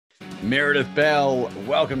Meredith Bell,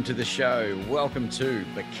 welcome to the show. Welcome to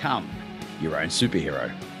Become Your Own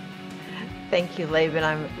Superhero. Thank you, Laban.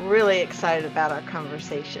 I'm really excited about our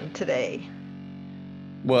conversation today.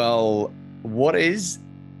 Well, what is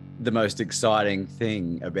the most exciting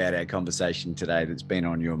thing about our conversation today that's been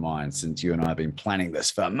on your mind since you and I have been planning this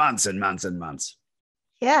for months and months and months?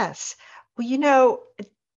 Yes. Well,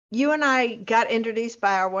 you and I got introduced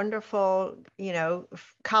by our wonderful,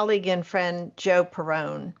 colleague and friend, Joe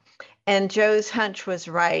Perrone. And Joe's hunch was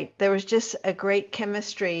right. There was just a great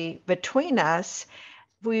chemistry between us.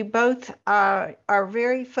 We both are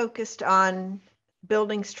very focused on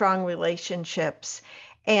building strong relationships.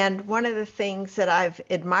 And one of the things that I've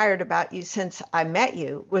admired about you since I met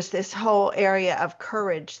you was this whole area of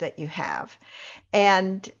courage that you have.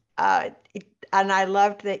 And and I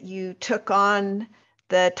loved that you took on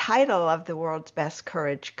the title of the world's best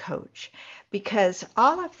courage coach, because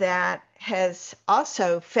all of that has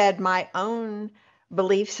also fed my own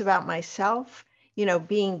beliefs about myself,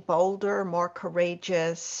 being bolder, more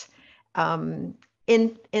courageous,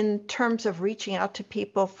 in terms of reaching out to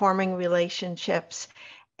people, forming relationships.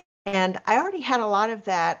 And I already had a lot of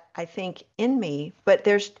that, I think, in me, but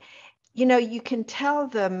you can tell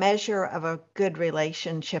the measure of a good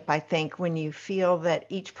relationship, I think, when you feel that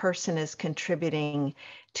each person is contributing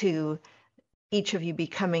to each of you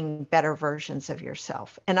becoming better versions of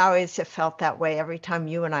yourself. And I always have felt that way every time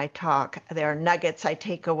you and I talk. There are nuggets I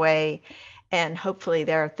take away, and hopefully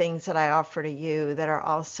there are things that I offer to you that are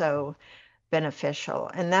also beneficial.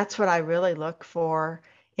 And that's what I really look for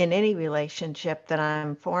in any relationship that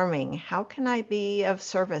I'm forming. How can I be of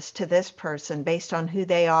service to this person based on who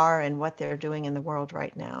they are and what they're doing in the world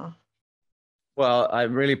right now? Well, I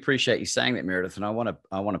really appreciate you saying that, Meredith, and I want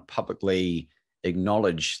to publicly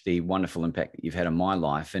acknowledge the wonderful impact that you've had on my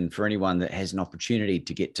life. And for anyone that has an opportunity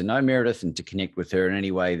to get to know Meredith and to connect with her in any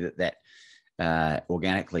way that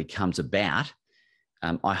organically comes about,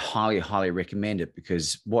 I highly, highly recommend it,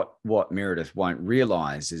 because what Meredith won't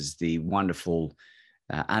realize is the wonderful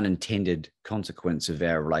unintended consequence of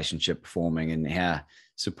our relationship forming, and how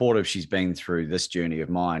supportive she's been through this journey of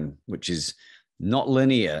mine, which is not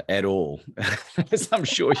linear at all, as I'm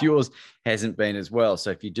sure yours hasn't been as well. So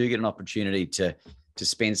if you do get an opportunity to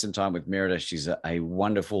spend some time with Meredith, she's a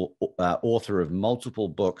wonderful author of multiple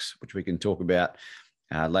books, which we can talk about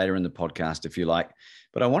later in the podcast if you like.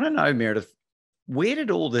 But I want to know, Meredith, where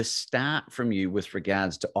did all this start from you with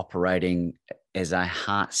regards to operating as a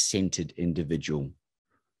heart-centered individual?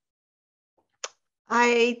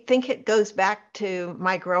 I think it goes back to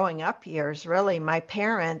my growing up years, really. My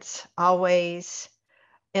parents always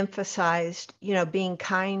emphasized, being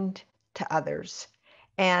kind to others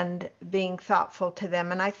and being thoughtful to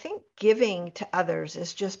them. And I think giving to others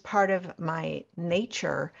is just part of my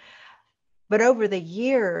nature. But over the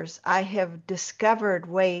years, I have discovered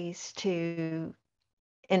ways to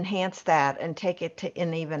enhance that and take it to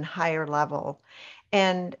an even higher level.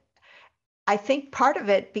 And I think part of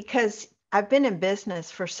it, because I've been in business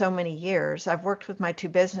for so many years. I've worked with my two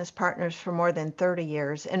business partners for more than 30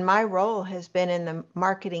 years, and my role has been in the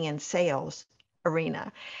marketing and sales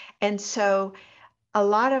arena. And so a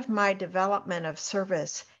lot of my development of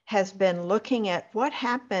service has been looking at what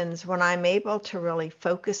happens when I'm able to really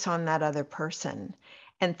focus on that other person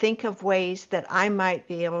and think of ways that I might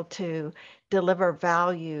be able to deliver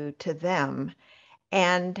value to them.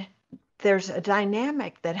 And there's a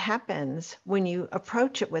dynamic that happens when you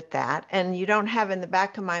approach it with that, and you don't have in the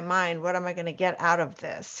back of my mind, what am I going to get out of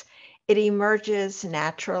this? It emerges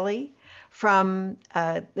naturally from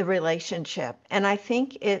the relationship. And I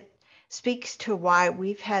think it speaks to why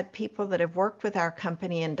we've had people that have worked with our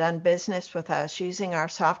company and done business with us using our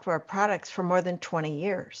software products for more than 20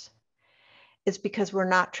 years. It's because we're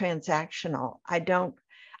not transactional. I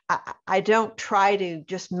don't try to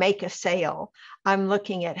just make a sale. I'm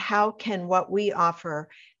looking at how can what we offer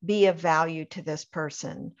be of value to this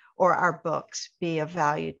person, or our books be of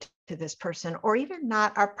value to this person, or even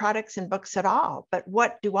not our products and books at all. But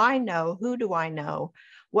what do I know? Who do I know?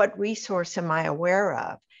 What resource am I aware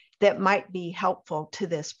of that might be helpful to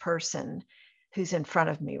this person who's in front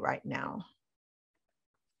of me right now?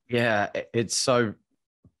 Yeah, it's so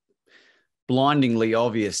blindingly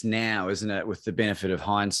obvious now, isn't it, with the benefit of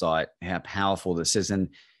hindsight, how powerful this is. And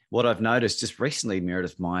what I've noticed just recently,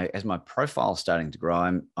 Meredith, as my profile is starting to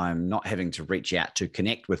grow, I'm not having to reach out to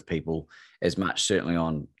connect with people as much, certainly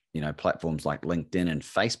on platforms like LinkedIn and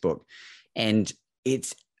Facebook. And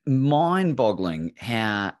it's mind-boggling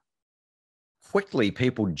how quickly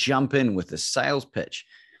people jump in with the sales pitch,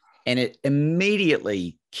 and it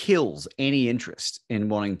immediately kills any interest in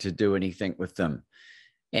wanting to do anything with them.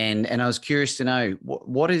 And I was curious to know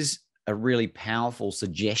what is a really powerful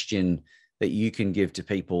suggestion that you can give to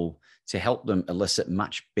people to help them elicit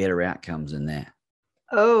much better outcomes in that?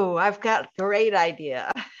 Oh, I've got a great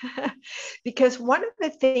idea. Because one of the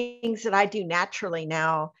things that I do naturally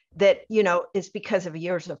now that, is because of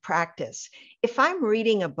years of practice. If I'm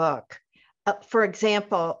reading a book, for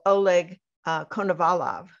example, Oleg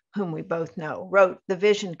Konovalov, whom we both know, wrote The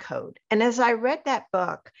Vision Code. And as I read that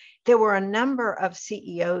book, there were a number of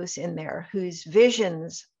CEOs in there whose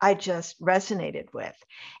visions I just resonated with.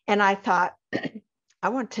 And I thought, I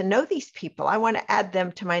want to know these people. I want to add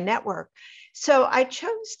them to my network. So I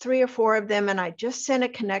chose 3 or 4 of them, and I just sent a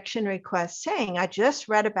connection request saying, I just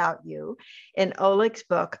read about you in Oleg's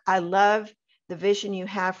book. I love the vision you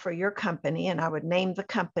have for your company, and I would name the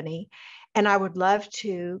company, and I would love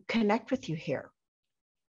to connect with you here.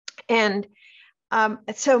 And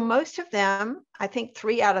so most of them, I think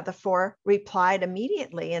 3 out of the 4 replied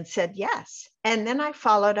immediately and said yes. And then I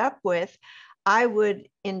followed up with, I would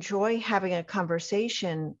enjoy having a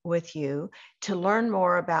conversation with you to learn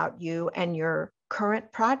more about you and your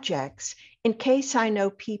current projects in case I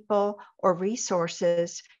know people or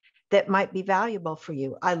resources that might be valuable for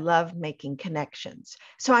you. I love making connections.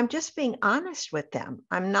 So I'm just being honest with them.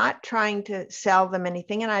 I'm not trying to sell them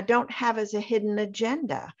anything, and I don't have as a hidden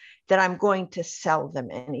agenda that I'm going to sell them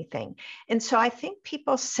anything. And so I think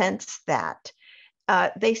people sense that.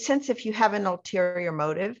 They sense if you have an ulterior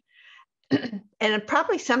motive. And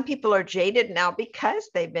probably some people are jaded now because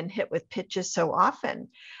they've been hit with pitches so often.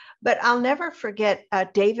 But I'll never forget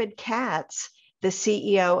David Katz, the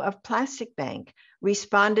CEO of Plastic Bank,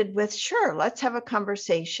 responded with, sure, let's have a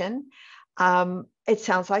conversation. It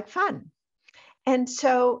sounds like fun. And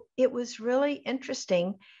so it was really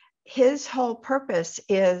interesting. His whole purpose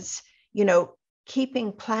is,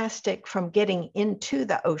 keeping plastic from getting into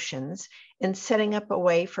the oceans and setting up a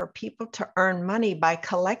way for people to earn money by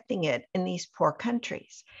collecting it in these poor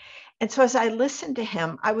countries. And so as I listened to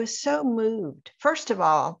him, I was so moved. First of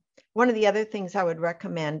all, one of the other things I would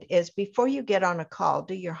recommend is before you get on a call,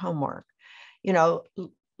 do your homework.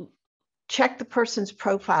 Check the person's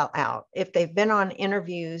profile out. If they've been on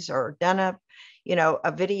interviews or done a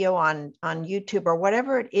video on YouTube or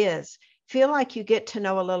whatever it is, feel like you get to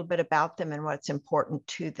know a little bit about them and what's important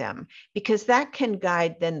to them, because that can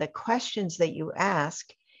guide then the questions that you ask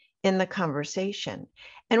in the conversation.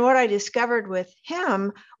 And what I discovered with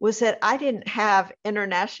him was that I didn't have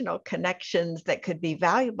international connections that could be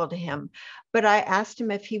valuable to him, but I asked him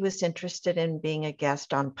if he was interested in being a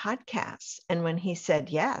guest on podcasts. And when he said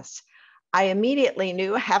yes, I immediately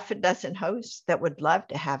knew 6 hosts that would love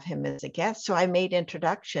to have him as a guest. So I made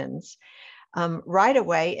introductions right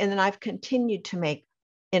away. And then I've continued to make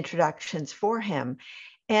introductions for him.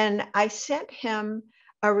 And I sent him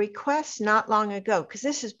a request not long ago, because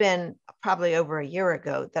this has been probably over a year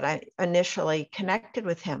ago that I initially connected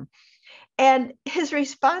with him. And his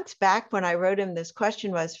response back when I wrote him this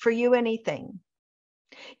question was, for you, anything.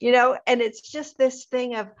 And it's just this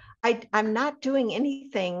thing of, I'm not doing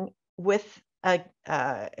anything with a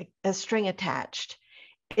string attached.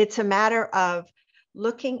 It's a matter of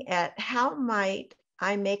looking at how might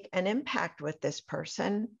I make an impact with this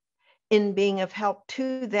person in being of help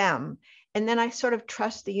to them. And then I sort of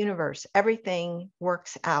trust the universe. Everything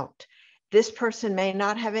works out. This person may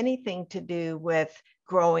not have anything to do with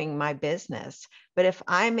growing my business, but if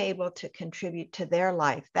I'm able to contribute to their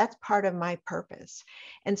life, that's part of my purpose.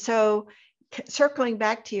 And so circling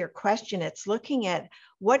back to your question, it's looking at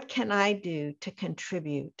what can I do to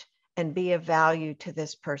contribute and be of value to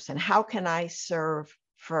this person? How can I serve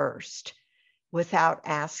first without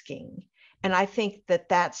asking? And I think that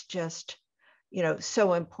that's just,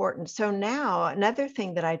 so important. So now another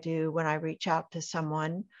thing that I do when I reach out to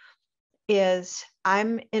someone is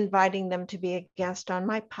I'm inviting them to be a guest on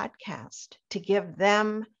my podcast to give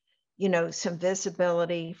them, some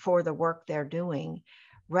visibility for the work they're doing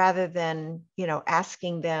rather than,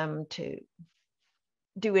 asking them to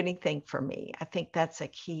do anything for me. I think that's a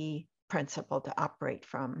key principle to operate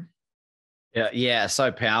from. Yeah,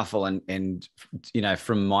 so powerful. And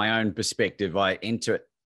from my own perspective, I enter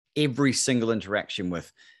every single interaction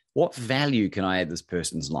with what value can I add this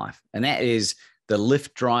person's life? And that is the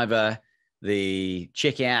Lyft driver, the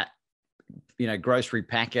checkout, grocery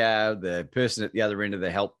packer, the person at the other end of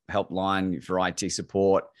the helpline for IT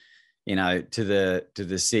support, to the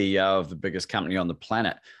CEO of the biggest company on the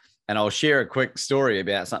planet. And I'll share a quick story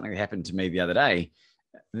about something that happened to me the other day.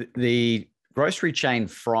 The grocery chain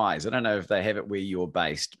Fry's, I don't know if they have it where you're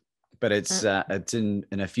based, but it's in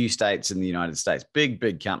a few states in the United States. Big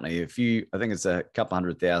company. I think it's a couple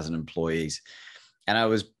 100,000 employees. And I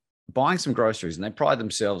was buying some groceries, and they pride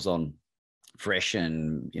themselves on fresh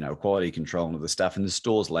and, you know, quality control and all the stuff. And the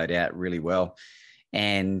store's laid out really well.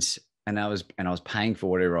 And I was paying for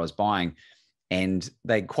whatever I was buying. And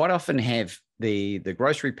they quite often have the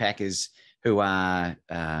grocery packers who are,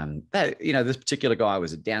 this particular guy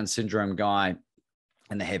was a Down syndrome guy,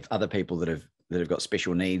 and they have other people that have got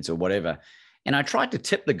special needs or whatever. And I tried to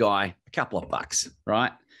tip the guy a couple of bucks,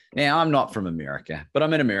 right? Now, I'm not from America, but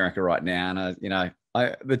I'm in America right now. And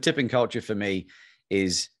the tipping culture for me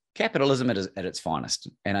is capitalism at its finest.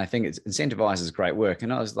 And I think it incentivizes great work.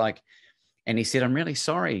 And I was like, and he said, I'm really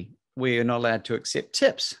sorry, we're not allowed to accept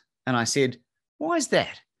tips. And I said, why is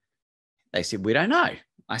that? They said, we don't know.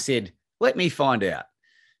 I said, let me find out.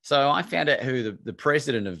 So I found out who the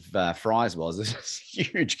president of Fry's was. This is a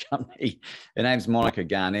huge company. Her name's Monica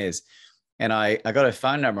Garnes. And I got her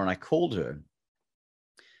phone number and I called her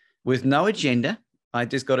with no agenda. I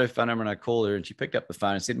just got her phone number and I called her, and she picked up the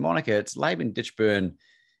phone and said, Monica, it's Laban Ditchburn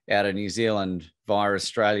out of New Zealand via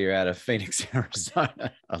Australia, out of Phoenix,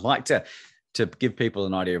 Arizona. I'd like to give people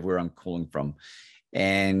an idea of where I'm calling from.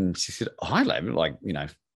 And she said, hi, Laban,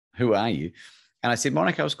 who are you? And I said,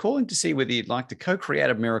 Monica, I was calling to see whether you'd like to co-create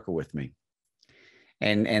a miracle with me.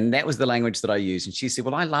 And that was the language that I used. And she said,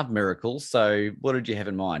 well, I love miracles. So what did you have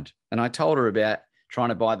in mind? And I told her about trying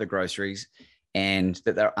to buy the groceries and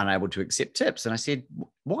that they're unable to accept tips. And I said,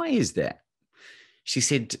 why is that? She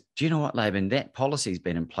said, do you know what, Laban, that policy's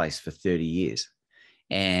been in place for 30 years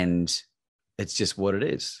and it's just what it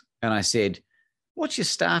is. And I said, what's your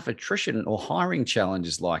staff attrition or hiring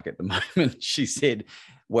challenges like at the moment? She said,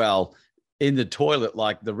 well, in the toilet,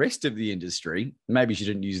 like the rest of the industry. Maybe she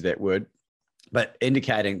didn't use that word, but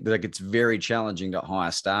indicating that it's very challenging to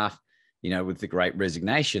hire staff, with the great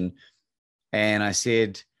resignation. And I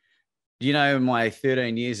said, my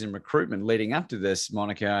 13 years in recruitment leading up to this,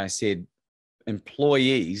 Monica, I said,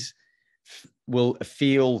 employees will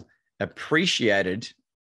feel appreciated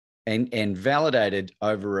and validated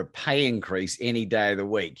over a pay increase any day of the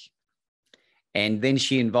week. And then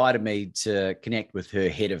she invited me to connect with her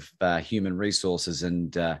head of human resources,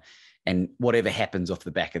 and whatever happens off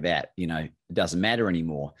the back of that, it doesn't matter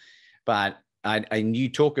anymore. But you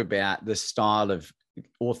talk about the style of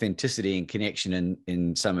authenticity and connection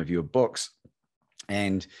in some of your books.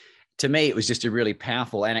 And to me, it was just a really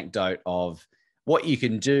powerful anecdote of what you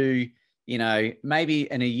can do, maybe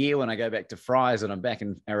in a year when I go back to Fry's and I'm back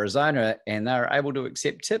in Arizona and they're able to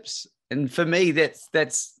accept tips. And for me, that's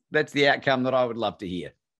the outcome that I would love to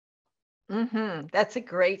hear. Mm-hmm. That's a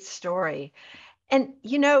great story. And,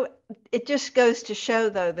 it just goes to show,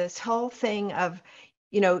 though, this whole thing of,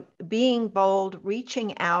 being bold,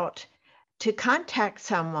 reaching out to contact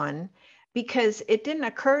someone, because it didn't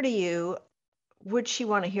occur to you, would she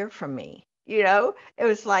want to hear from me? It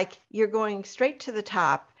was like you're going straight to the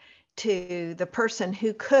top to the person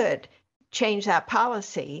who could change that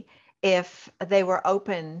policy if they were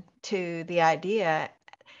open to the idea.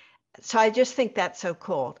 So I just think that's so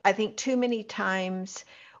cool. I think too many times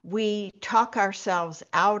we talk ourselves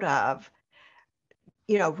out of,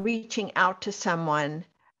 reaching out to someone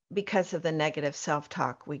because of the negative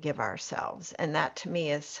self-talk we give ourselves. And that to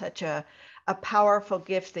me is such a powerful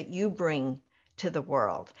gift that you bring to the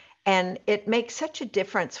world. And it makes such a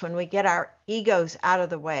difference when we get our egos out of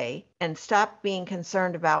the way and stop being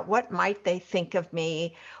concerned about what might they think of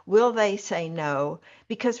me? Will they say no?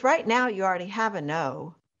 Because right now you already have a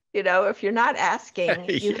no. If you're not asking,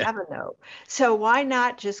 you have a no. So why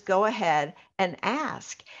not just go ahead and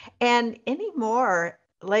ask? And anymore,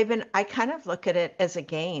 Laban, I kind of look at it as a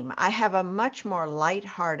game. I have a much more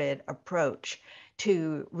lighthearted approach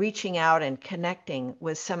to reaching out and connecting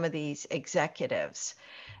with some of these executives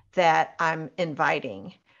that I'm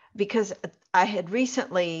inviting, because I had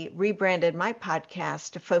recently rebranded my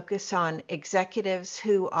podcast to focus on executives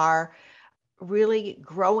who are really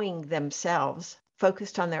growing themselves,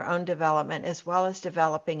 focused on their own development as well as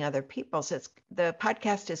developing other people's. The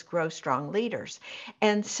podcast is Grow Strong Leaders.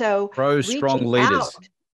 And so Grow Strong Leaders.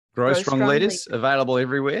 Grow Strong Leaders, available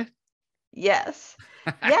everywhere. Yes.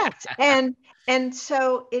 Yes. And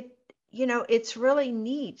so it's really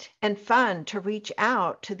neat and fun to reach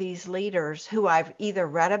out to these leaders who I've either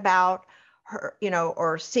read about,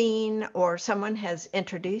 or seen, or someone has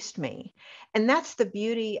introduced me. And that's the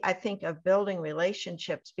beauty, I think, of building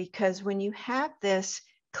relationships, because when you have this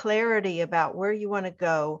clarity about where you want to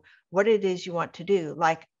go, what it is you want to do,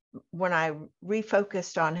 like when I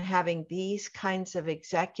refocused on having these kinds of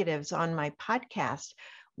executives on my podcast,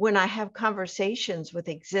 when I have conversations with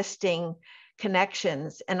existing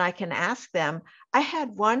connections and I can ask them, I had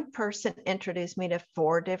one person introduce me to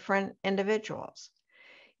 4 different individuals.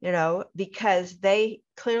 because they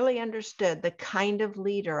clearly understood the kind of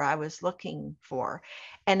leader I was looking for.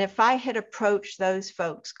 And if I had approached those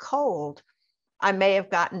folks cold, I may have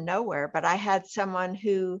gotten nowhere, but I had someone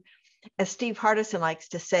who, as Steve Hardison likes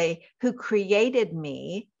to say, who created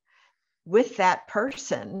me with that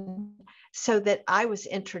person so that I was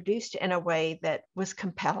introduced in a way that was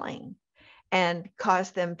compelling and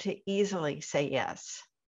caused them to easily say yes.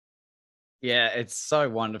 Yeah, it's so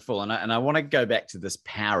wonderful. And I want to go back to this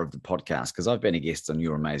power of the podcast, because I've been a guest on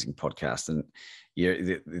your amazing podcast, and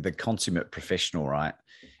you're the consummate professional, right?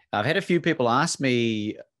 I've had a few people ask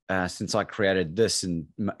me since I created this in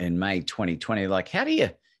May 2020, like, how do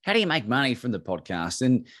you make money from the podcast?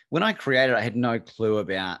 And when I created it, I had no clue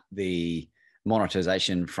about the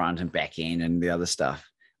monetization front and back end and the other stuff,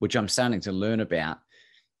 which I'm starting to learn about.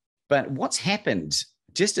 But what's happened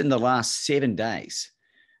just in the last 7 days,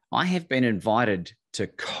 I have been invited to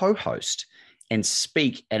co-host and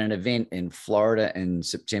speak at an event in Florida in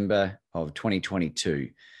September of 2022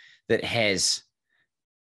 that has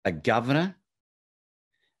a governor,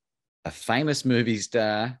 a famous movie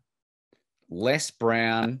star, Les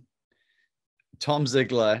Brown, Tom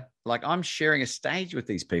Ziegler. Like, I'm sharing a stage with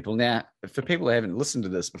these people. Now, for people who haven't listened to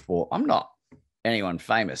this before, I'm not anyone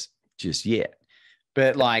famous just yet.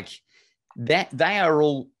 But like that, they are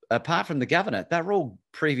all, apart from the governor, they're all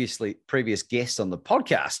previous guests on the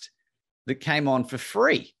podcast that came on for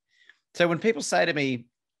free. So when people say to me,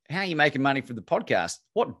 how are you making money from the podcast?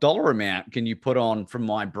 What dollar amount can you put on from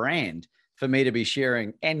my brand for me to be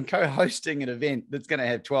sharing and co-hosting an event that's going to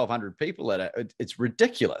have 1,200 people at it? It's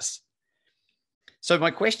ridiculous. So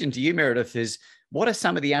my question to you, Meredith, is what are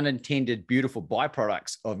some of the unintended beautiful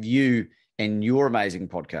byproducts of you and your amazing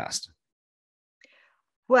podcast?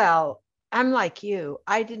 Well, I'm like you.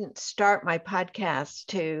 I didn't start my podcast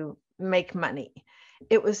to make money.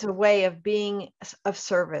 It was a way of being of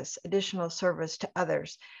service, additional service to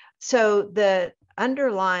others. So the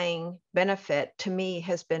underlying benefit to me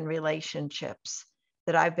has been relationships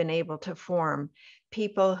that I've been able to form,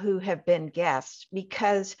 people who have been guests,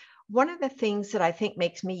 because one of the things that I think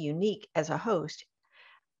makes me unique as a host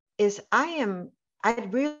is I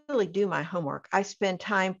really do my homework. I spend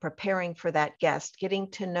time preparing for that guest, getting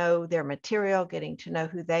to know their material, getting to know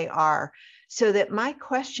who they are, so that my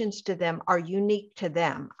questions to them are unique to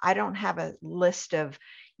them. I don't have a list of,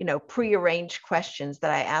 prearranged questions that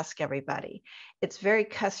I ask everybody. It's very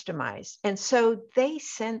customized. And so they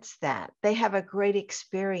sense that. They have a great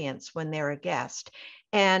experience when they're a guest.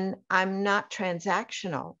 And I'm not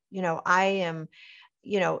transactional. I am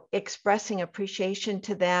expressing appreciation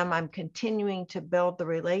to them. I'm continuing to build the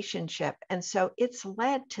relationship. And so it's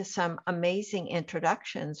led to some amazing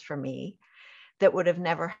introductions for me that would have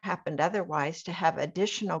never happened otherwise, to have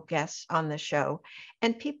additional guests on the show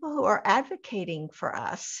and people who are advocating for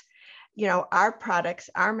us, our products,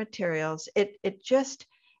 our materials. It just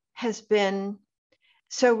has been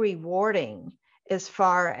so rewarding as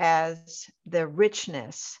far as the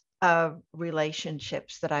richness of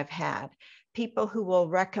relationships that I've had. People who will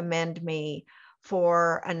recommend me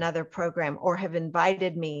for another program or have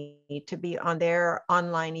invited me to be on their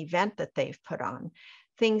online event that they've put on.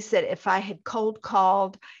 Things that if I had cold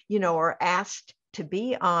called, or asked to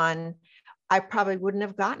be on, I probably wouldn't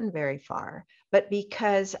have gotten very far. But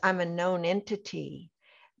because I'm a known entity,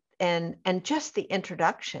 and just the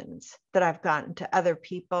introductions that I've gotten to other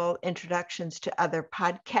people, introductions to other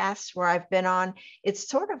podcasts where I've been on, it's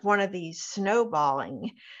sort of one of these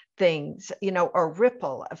snowballing things, or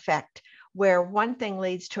ripple effect, where one thing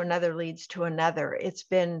leads to another, leads to another. It's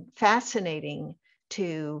been fascinating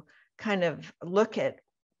to kind of look at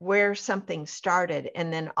where something started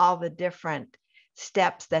and then all the different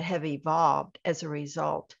steps that have evolved as a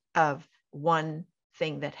result of one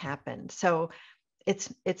thing that happened. So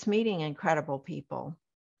it's meeting incredible people.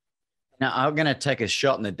 Now, I'm going to take a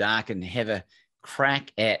shot in the dark and have a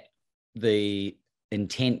crack at the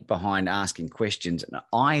intent behind asking questions. And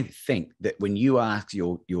I think that when you ask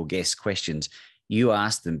your guests questions, you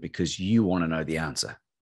ask them because you want to know the answer.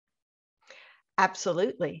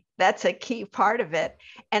 Absolutely. That's a key part of it.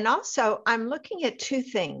 And also, I'm looking at two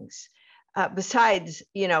things. Besides,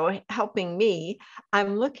 helping me,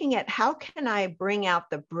 I'm looking at how can I bring out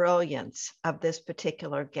the brilliance of this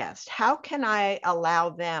particular guest? How can I allow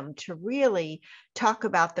them to really talk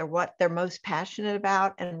about what they're most passionate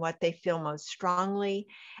about and what they feel most strongly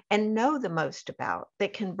and know the most about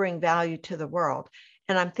that can bring value to the world?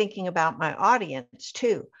 And I'm thinking about my audience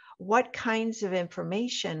too. What kinds of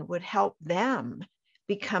information would help them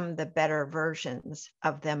become the better versions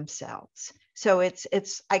of themselves. So it's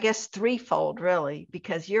I guess threefold really,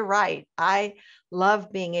 because you're right. I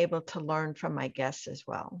love being able to learn from my guests as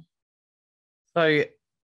well. So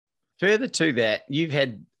further to that, you've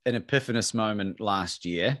had an epiphanous moment last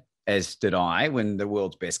year, as did I, when the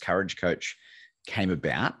World's Best Courage Coach came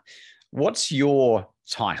about. What's your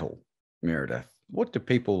title, Meredith? What do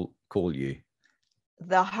people call you?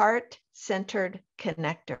 The heart-centered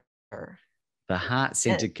connector. The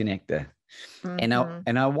heart-centered connector. Mm-hmm.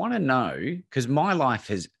 And I want to know, because my life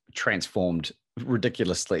has transformed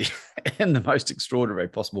ridiculously in the most extraordinary way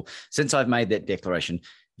possible since I've made that declaration.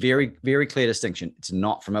 Very, very clear distinction. It's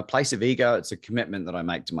not from a place of ego. It's a commitment that I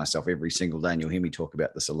make to myself every single day. And you'll hear me talk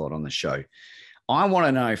about this a lot on the show. I want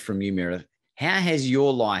to know from you, Meredith, how has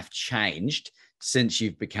your life changed since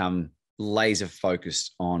you've become laser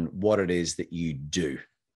focused on what it is that you do?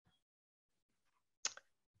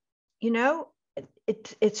 You know,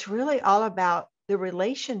 it's really all about the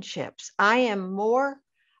relationships.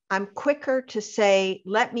 I'm quicker to say,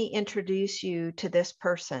 let me introduce you to this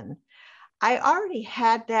person. I already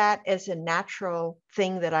had that as a natural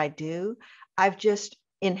thing that I do. I've just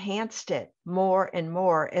enhanced it more and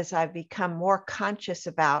more as I've become more conscious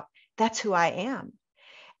about that's who I am.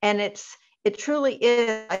 And it truly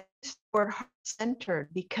is, I use the word heart-centered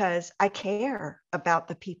because I care about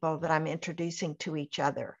the people that I'm introducing to each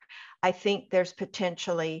other. I think there's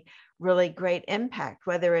potentially really great impact,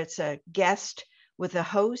 whether it's a guest with a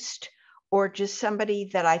host or just somebody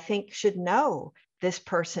that I think should know this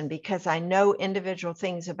person because I know individual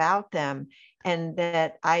things about them and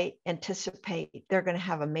that I anticipate they're going to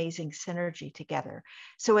have amazing synergy together.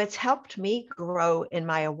 So it's helped me grow in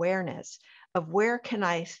my awareness of where can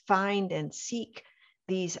I find and seek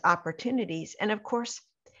these opportunities. And of course,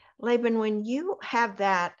 Laban, when you have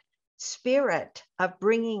that spirit of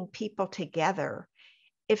bringing people together,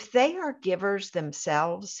 if they are givers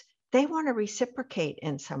themselves, they want to reciprocate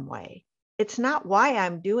in some way. It's not why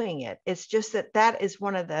I'm doing it. It's just that is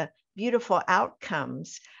one of the beautiful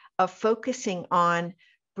outcomes of focusing on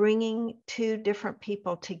bringing two different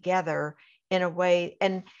people together in a way.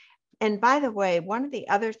 And by the way, one of the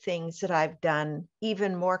other things that I've done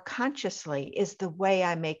even more consciously is the way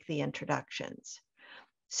I make the introductions.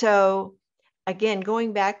 So again,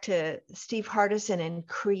 going back to Steve Hardison and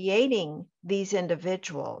creating these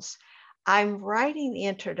individuals, I'm writing the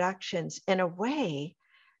introductions in a way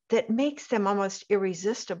that makes them almost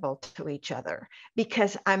irresistible to each other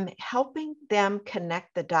because I'm helping them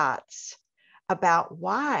connect the dots about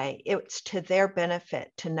why it's to their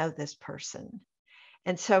benefit to know this person.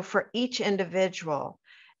 And so for each individual,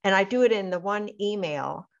 and I do it in the one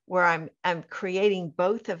email where I'm creating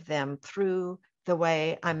both of them through the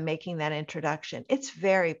way I'm making that introduction. It's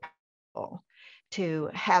very powerful to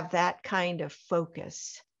have that kind of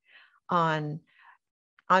focus on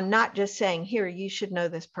not just saying, here, you should know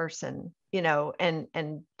this person,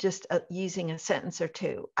 and just using a sentence or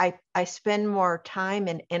two. I spend more time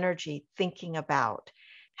and energy thinking about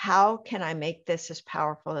how can I make this as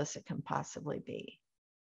powerful as it can possibly be.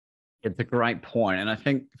 It's a great point. And I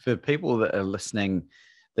think for people that are listening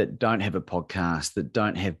that don't have a podcast, that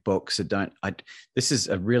don't have books, this is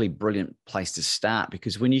a really brilliant place to start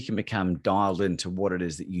because when you can become dialed into what it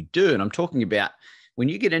is that you do, and I'm talking about when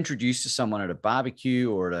you get introduced to someone at a barbecue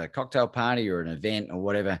or at a cocktail party or an event or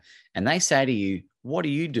whatever, and they say to you, what do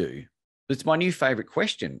you do? It's my new favorite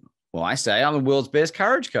question. Well, I say, I'm the world's best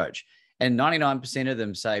courage coach. And 99% of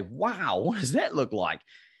them say, wow, what does that look like?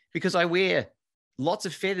 Because I wear lots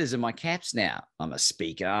of feathers in my caps now. I'm a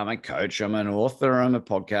speaker, I'm a coach, I'm an author, I'm a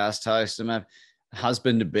podcast host, I'm a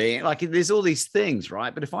husband to be. Like there's all these things,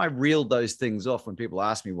 right? But if I reeled those things off when people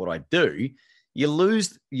ask me what I do, you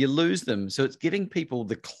lose them. So it's giving people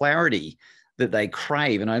the clarity that they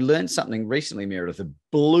crave. And I learned something recently, Meredith, that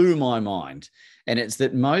blew my mind. And it's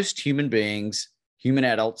that most human beings, human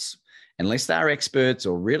adults, unless they're experts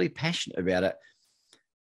or really passionate about it,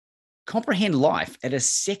 comprehend life at a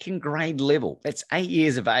second grade level. That's 8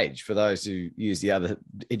 years of age for those who use the other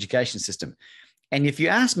education system. And if you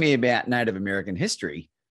ask me about Native American history,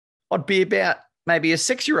 I'd be about maybe a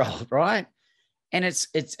 6-year-old, right? And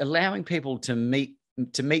it's allowing people to meet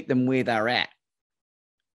them where they're at.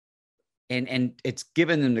 And it's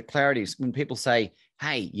given them the clarity. When people say,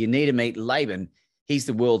 hey, you need to meet Laban, he's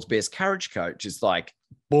the world's best courage coach. It's like,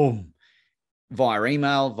 boom, via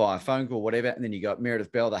email, via phone call, whatever. And then you got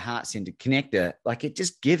Meredith Bell, the heart-centered connector. Like it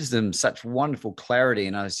just gives them such wonderful clarity.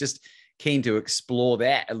 And I was just keen to explore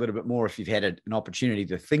that a little bit more if you've had an opportunity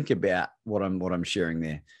to think about what I'm sharing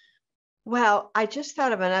there. Well, I just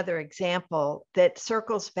thought of another example that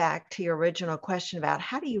circles back to your original question about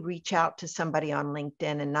how do you reach out to somebody on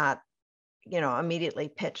LinkedIn and not, immediately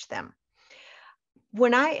pitch them.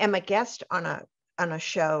 When I am a guest on a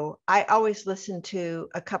show, I always listen to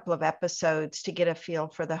a couple of episodes to get a feel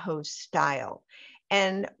for the host style.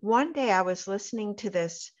 And one day I was listening to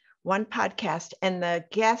this one podcast and the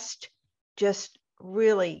guest just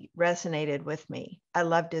really resonated with me. I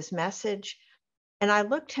loved his message. And I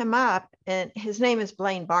looked him up, and his name is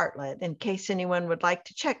Blaine Bartlett. In case anyone would like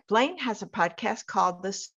to check, Blaine has a podcast called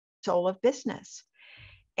The Soul of Business.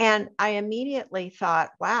 And I immediately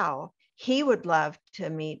thought, wow, he would love to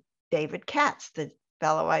meet David Katz, the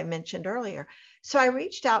fellow I mentioned earlier. So I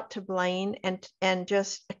reached out to Blaine and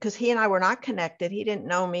just because he and I were not connected, he didn't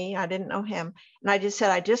know me, I didn't know him. And I just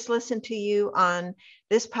said, I just listened to you on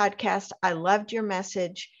this podcast. I loved your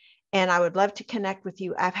message and I would love to connect with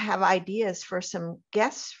you. I have ideas for some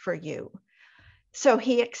guests for you. So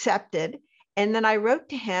he accepted. And then I wrote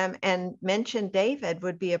to him and mentioned David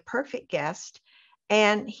would be a perfect guest.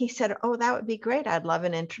 And he said, oh, that would be great. I'd love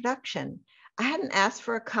an introduction. I hadn't asked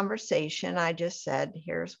for a conversation. I just said,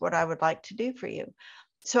 here's what I would like to do for you.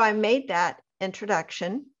 So I made that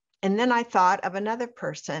introduction. And then I thought of another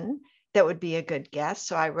person that would be a good guest.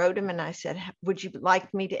 So I wrote him and I said, would you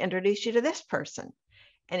like me to introduce you to this person?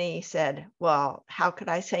 And he said, well, how could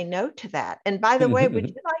I say no to that? And by the way, would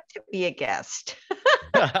you like to be a guest?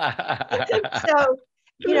 So,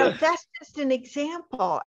 that's just an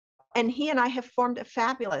example. And he and I have formed a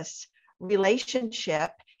fabulous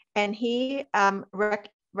relationship. And he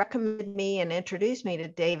recommended me and introduced me to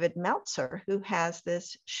David Meltzer, who has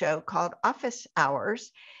this show called Office Hours.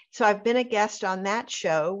 So I've been a guest on that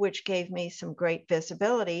show, which gave me some great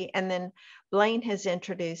visibility. And then Blaine has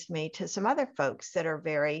introduced me to some other folks that are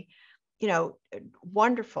very,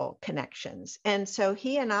 wonderful connections. And so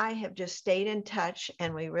he and I have just stayed in touch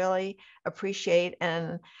and we really appreciate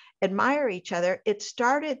and admire each other. It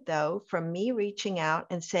started though from me reaching out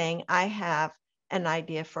and saying, I have an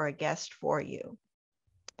idea for a guest for you.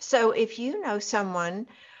 So if you know someone,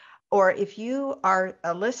 or if you are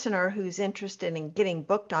a listener who's interested in getting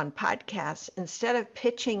booked on podcasts, instead of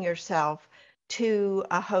pitching yourself to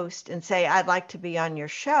a host and say, I'd like to be on your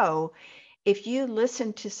show, if you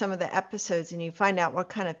listen to some of the episodes and you find out what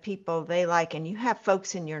kind of people they like, and you have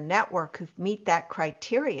folks in your network who meet that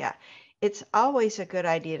criteria, it's always a good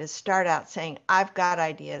idea to start out saying, I've got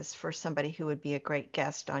ideas for somebody who would be a great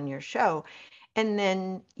guest on your show. And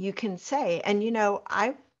then you can say, and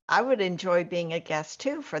I would enjoy being a guest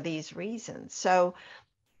too for these reasons. So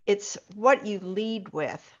it's what you lead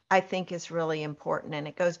with, I think, is really important. And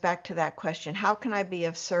it goes back to that question, how can I be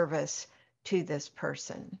of service to this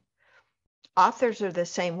person? Authors are the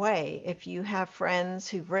same way. If you have friends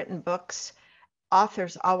who've written books,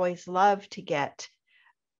 authors always love to get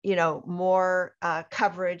more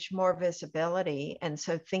coverage, more visibility. And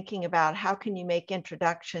so thinking about how can you make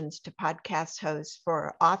introductions to podcast hosts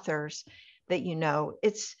for authors that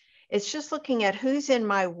it's just looking at who's in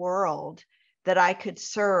my world that I could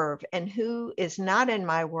serve and who is not in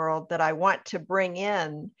my world that I want to bring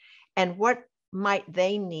in, and what might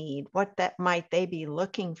they need, that might they be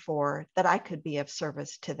looking for that I could be of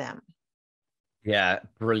service to them. Yeah,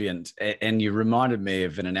 brilliant. And you reminded me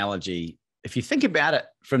of an analogy. If you think about it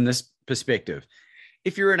from this perspective,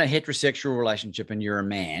 if you're in a heterosexual relationship and you're a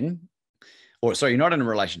man, or sorry, you're not in a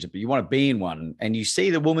relationship, but you want to be in one, and you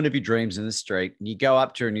see the woman of your dreams in the street and you go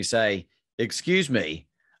up to her and you say, excuse me,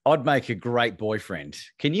 I'd make a great boyfriend.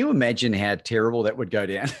 Can you imagine how terrible that would go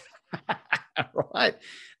down? Right?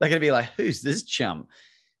 They're going to be like, who's this chum?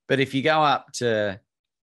 But if you go up to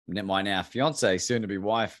my now fiance, soon to be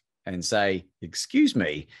wife, and say, excuse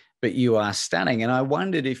me, but you are stunning, and I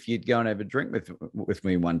wondered if you'd go and have a drink with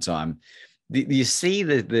me one time. You see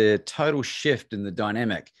the total shift in the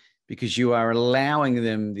dynamic, because you are allowing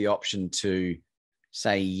them the option to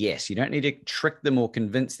say yes. You don't need to trick them or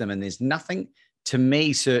convince them. And there's nothing, to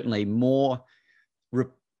me, certainly more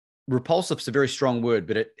repulsive is a very strong word,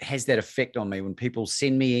 but it has that effect on me when people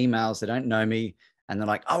send me emails, they don't know me, and they're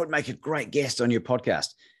like, I would make a great guest on your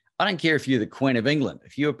podcast. I don't care if you're the Queen of England.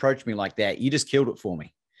 If you approach me like that, you just killed it for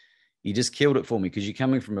me. You just killed it for me, because you're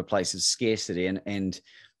coming from a place of scarcity, and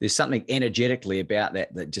there's something energetically about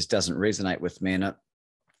that just doesn't resonate with me. And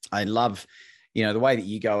I love, the way that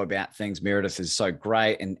you go about things, Meredith, is so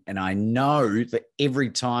great. And I know that every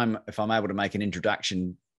time, if I'm able to make an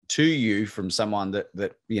introduction to you from someone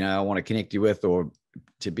that I want to connect you with, or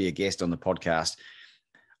to be a guest on the podcast,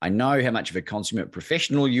 I know how much of a consummate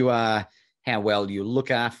professional you are, how well you look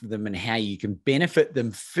after them and how you can benefit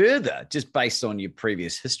them further just based on your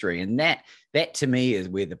previous history. And that to me is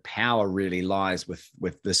where the power really lies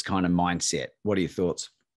with this kind of mindset. What are your thoughts?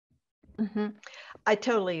 Mm-hmm. I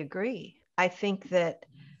totally agree. I think that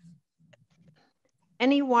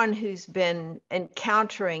anyone who's been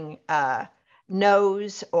encountering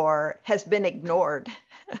no's or has been ignored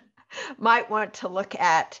might want to look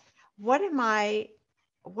at what am I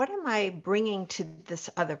bringing to this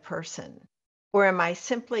other person, or am I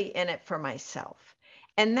simply in it for myself?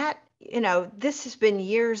 And that, this has been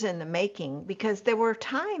years in the making, because there were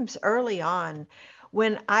times early on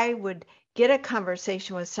when I would get a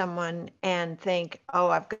conversation with someone and think, oh,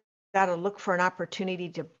 I've got to look for an opportunity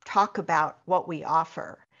to talk about what we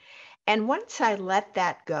offer. And once I let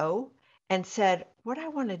that go and said, what I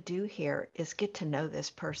want to do here is get to know this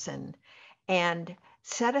person and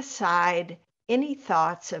set aside any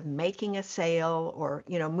thoughts of making a sale or,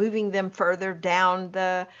 moving them further down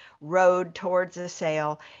the road towards a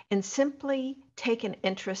sale, and simply take an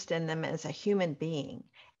interest in them as a human being.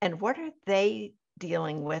 And what are they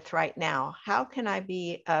dealing with right now? How can I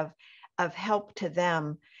be of help to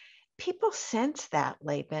them? People sense that,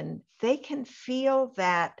 Laban. They can feel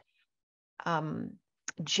that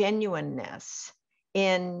genuineness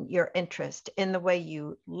in your interest, in the way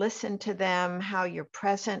you listen to them, how you're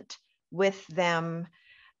present with them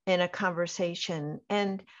in a conversation.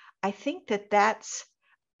 And I think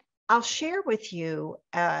I'll share with you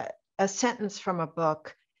a sentence from a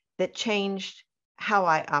book that changed how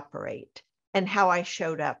I operate and how I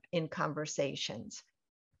showed up in conversations.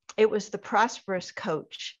 It was The Prosperous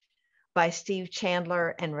Coach by Steve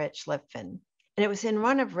Chandler and Rich Lipton. And it was in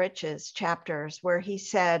one of Rich's chapters where he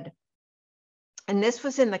said, and this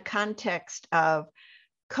was in the context of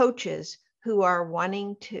coaches who are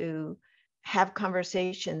wanting to have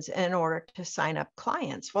conversations in order to sign up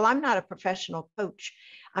clients. Well, I'm not a professional coach.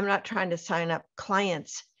 I'm not trying to sign up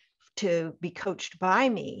clients to be coached by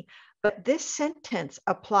me. But this sentence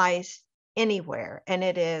applies anywhere. And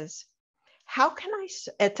it is,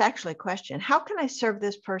 it's actually a question, how can I serve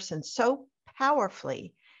this person so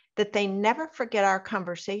powerfully that they never forget our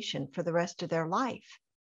conversation for the rest of their life?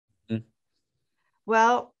 Mm.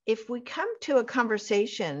 Well, if we come to a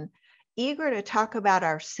conversation eager to talk about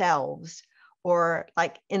ourselves, or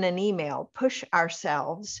like in an email, push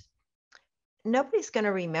ourselves, nobody's going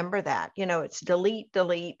to remember that. It's delete,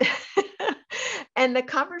 delete. And the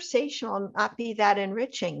conversation will not be that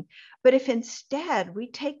enriching. But if instead we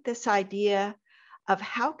take this idea of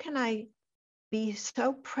how can I be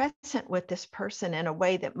so present with this person in a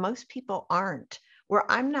way that most people aren't, where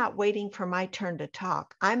I'm not waiting for my turn to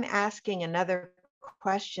talk. I'm asking another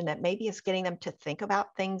question that maybe is getting them to think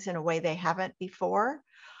about things in a way they haven't before,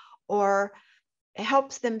 or it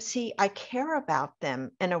helps them see I care about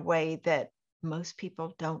them in a way that most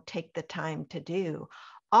people don't take the time to do.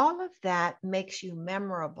 All of that makes you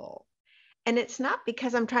memorable. And it's not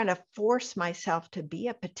because I'm trying to force myself to be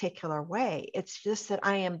a particular way. It's just that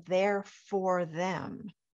I am there for them,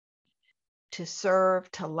 to serve,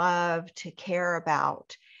 to love, to care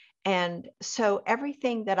about. And so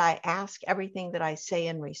everything that I ask, everything that I say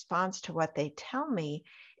in response to what they tell me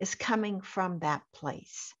is coming from that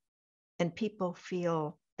place. And people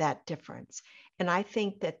feel that difference. And I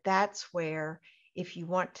think that that's where, if you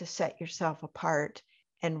want to set yourself apart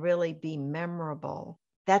and really be memorable,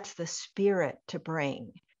 that's the spirit to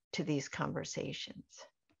bring to these conversations.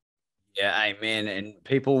 Yeah, amen. And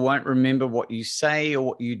people won't remember what you say or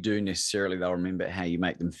what you do necessarily. They'll remember how you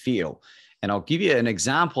make them feel. And I'll give you an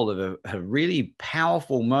example of a really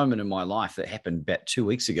powerful moment in my life that happened about 2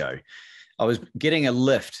 weeks ago. I was getting a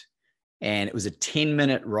lift, and it was a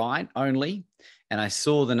 10-minute ride only. And I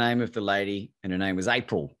saw the name of the lady, and her name was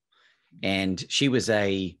April. And she was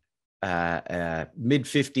a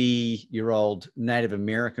mid-50-year-old Native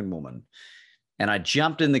American woman. And I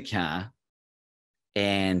jumped in the car,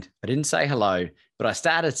 and I didn't say hello, but I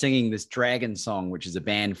started singing this Dragon song, which is a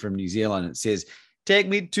band from New Zealand. It says, "Take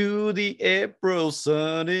me to the April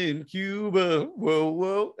sun in Cuba. Whoa,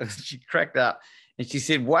 whoa." And she cracked up and she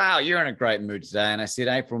said, "Wow, you're in a great mood today." And I said,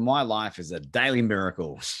 "April, my life is a daily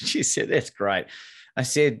miracle." She said, "That's great." I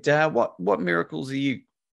said, what miracles are you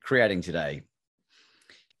creating today?"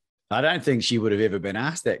 I don't think she would have ever been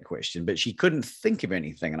asked that question, but she couldn't think of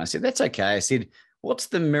anything. And I said, "That's okay." I said, "What's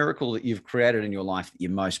the miracle that you've created in your life that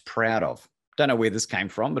you're most proud of?" Don't know where this came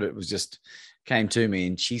from, but it was just came to me.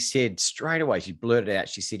 And she said straight away, she blurted out,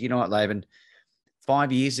 she said, "You know what, Laban,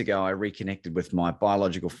 5 years ago, I reconnected with my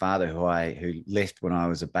biological father who left when I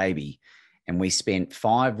was a baby. And we spent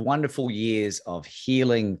 5 wonderful years of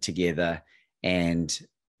healing together and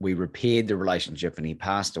we repaired the relationship, and he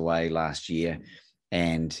passed away last year.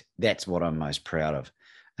 And that's what I'm most proud of.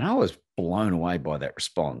 And I was blown away by that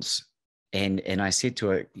response. And I said to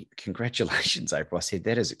her, congratulations, April. I said,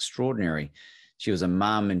 that is extraordinary. She was a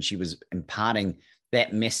mum, and she was imparting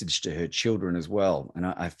that message to her children as well. And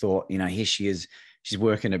I thought, here she is. She's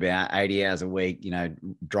working about 80 hours a week,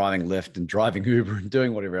 driving Lyft and driving Uber and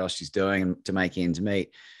doing whatever else she's doing to make ends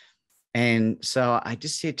meet. And so I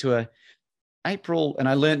just said to her, April, and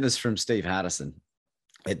I learned this from Steve Hardison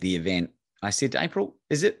at the event. I said, April,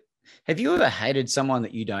 have you ever hated someone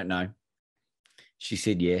that you don't know? She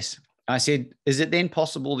said, yes. I said, is it then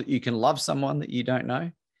possible that you can love someone that you don't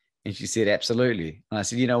know? And she said, absolutely. And I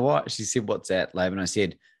said, you know what? She said, what's that, Laban? I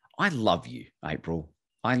said, I love you, April.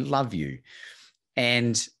 I love you.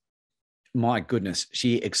 And my goodness,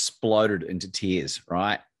 she exploded into tears,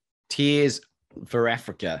 right? Tears for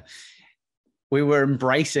Africa. We were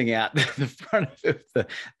embracing out the front of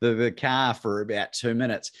the car for about 2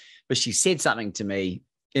 minutes. But she said something to me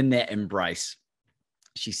in that embrace.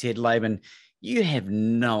 She said, Laban, you have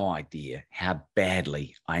no idea how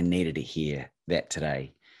badly I needed to hear that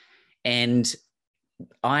today. And she's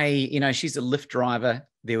a Lyft driver.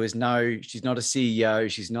 She's not a CEO.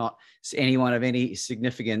 She's not anyone of any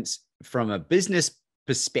significance from a business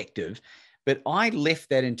perspective. But I left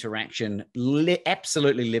that interaction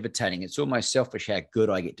absolutely levitating. It's almost selfish how good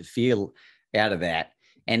I get to feel out of that.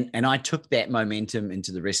 And I took that momentum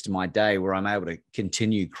into the rest of my day, where I'm able to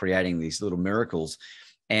continue creating these little miracles.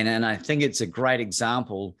 And I think it's a great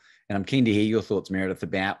example. And I'm keen to hear your thoughts, Meredith,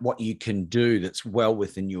 about what you can do that's well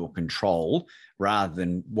within your control, rather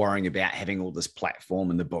than worrying about having all this platform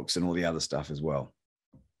and the books and all the other stuff as well.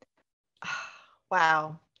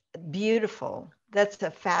 Wow. Beautiful. That's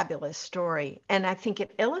a fabulous story. And I think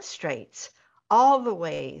it illustrates all the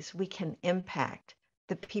ways we can impact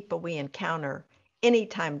the people we encounter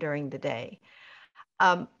anytime during the day.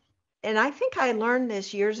 And I think I learned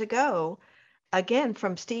this years ago, again,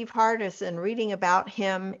 from Steve Hardison, reading about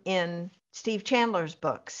him in Steve Chandler's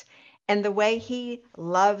books, and the way he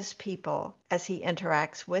loves people as he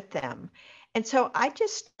interacts with them. And so I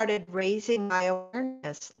just started raising my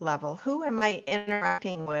awareness level. Who am I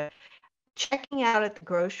interacting with? Checking out at the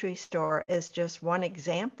grocery store is just one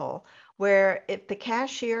example, where if the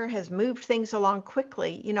cashier has moved things along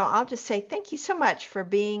quickly, I'll just say, thank you so much for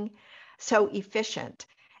being so efficient.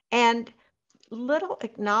 And little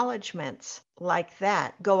acknowledgments like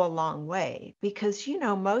that go a long way, because,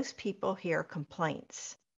 most people hear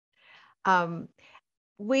complaints. I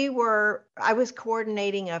was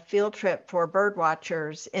coordinating a field trip for bird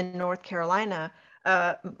watchers in North Carolina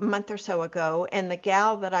a month or so ago, and the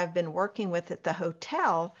gal that I've been working with at the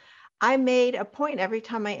hotel, I made a point every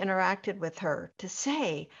time I interacted with her to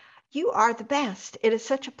say, you are the best. It is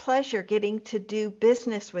such a pleasure getting to do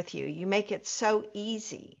business with you. You make it so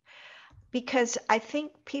easy. Because I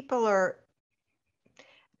think people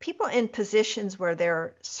in positions where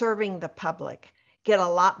they're serving the public get a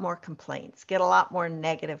lot more complaints, get a lot more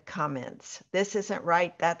negative comments. This isn't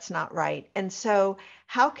right, that's not right. And so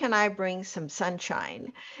how can I bring some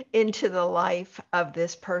sunshine into the life of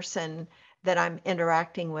this person that I'm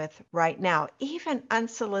interacting with right now? Even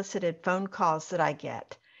unsolicited phone calls that I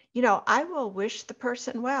get, I will wish the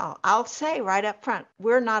person well. I'll say right up front,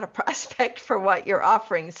 we're not a prospect for what you're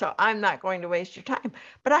offering, so I'm not going to waste your time.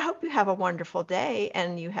 But I hope you have a wonderful day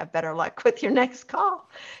and you have better luck with your next call.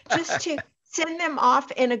 Just to send them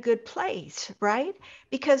off in a good place, right?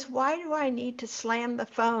 Because why do I need to slam the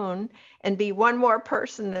phone and be one more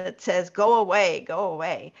person that says, go away, go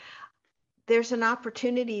away? There's an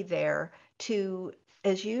opportunity there to,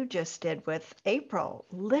 as you just did with April,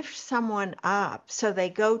 lift someone up so they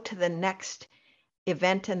go to the next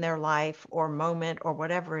event in their life or moment or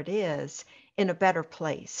whatever it is in a better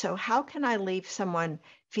place. So how can I leave someone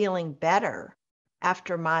feeling better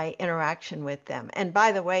after my interaction with them? And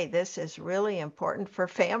by the way, this is really important for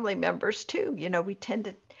family members too. We tend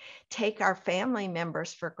to take our family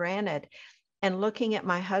members for granted. And looking at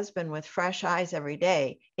my husband with fresh eyes every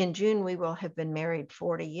day, in June, we will have been married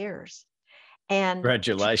 40 years. And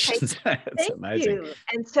congratulations. That's amazing. You.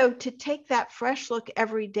 And so to take that fresh look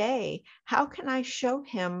every day, how can I show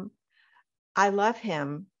him I love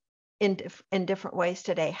him in different ways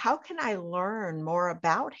today? How can I learn more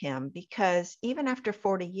about him? Because even after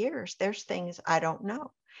 40 years, there's things I don't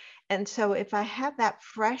know. And so if I have that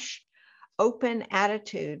fresh, open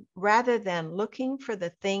attitude, rather than looking for the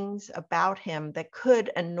things about him that could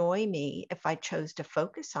annoy me if I chose to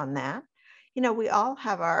focus on that, we all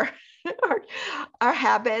have our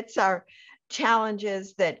habits, our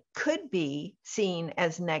challenges that could be seen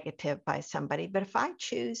as negative by somebody. But if I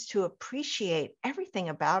choose to appreciate everything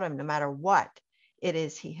about him, no matter what it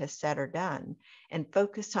is he has said or done, and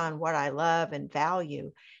focus on what I love and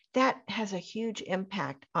value, that has a huge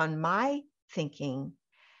impact on my thinking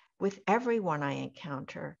with everyone I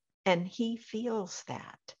encounter. And he feels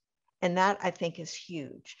that. And that I think is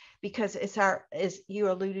huge, because it's as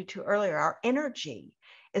you alluded to earlier, our energy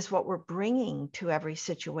is what we're bringing to every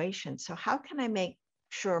situation. So how can I make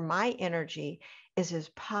sure my energy is as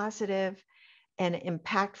positive and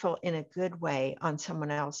impactful in a good way on someone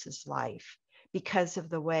else's life because of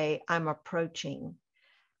the way I'm approaching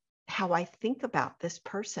how I think about this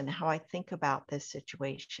person, how I think about this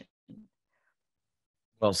situation?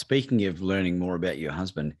 Well, speaking of learning more about your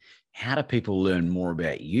husband, how do people learn more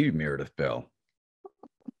about you, Meredith Bell?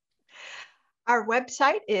 Our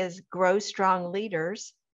website is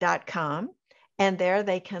growstrongleaders.com. And there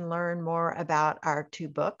they can learn more about our two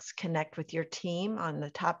books, Connect with Your Team on the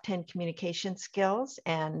Top 10 Communication Skills,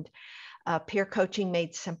 and Peer Coaching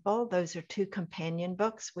Made Simple. Those are two companion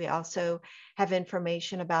books. We also have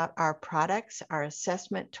information about our products, our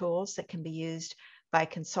assessment tools that can be used by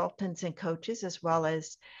consultants and coaches, as well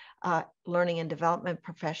as learning and development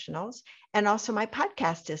professionals. And also my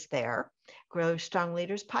podcast is there, Grow Strong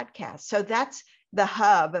Leaders Podcast. So that's the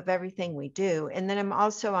hub of everything we do. And then I'm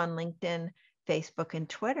also on LinkedIn, Facebook, and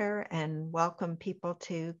Twitter, and welcome people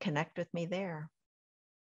to connect with me there.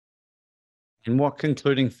 And what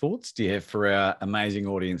concluding thoughts do you have for our amazing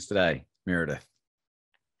audience today, Meredith?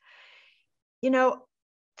 You know,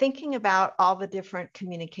 thinking about all the different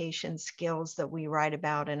communication skills that we write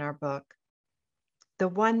about in our book, the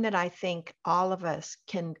one that I think all of us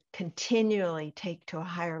can continually take to a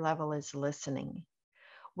higher level is listening,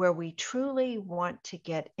 where we truly want to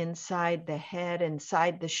get inside the head,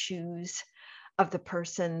 inside the shoes of the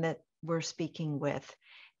person that we're speaking with.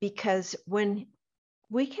 Because when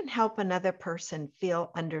we can help another person feel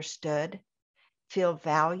understood, feel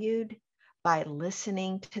valued by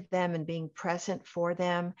listening to them and being present for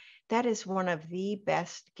them, that is one of the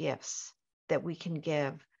best gifts that we can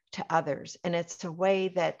give to others. And it's a way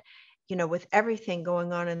that, you know, with everything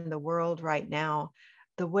going on in the world right now,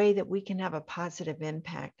 the way that we can have a positive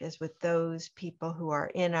impact is with those people who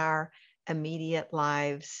are in our immediate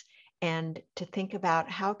lives, and to think about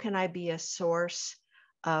how can I be a source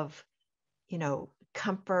of, you know,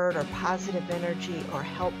 comfort or positive energy or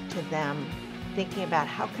help to them, thinking about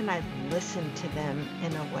how can I listen to them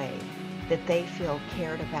in a way that they feel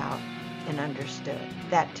cared about and understood.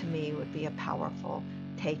 That to me would be a powerful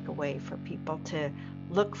takeaway for people to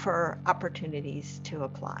look for opportunities to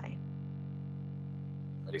apply.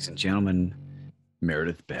 Ladies and gentlemen,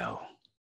 Meredith Bell.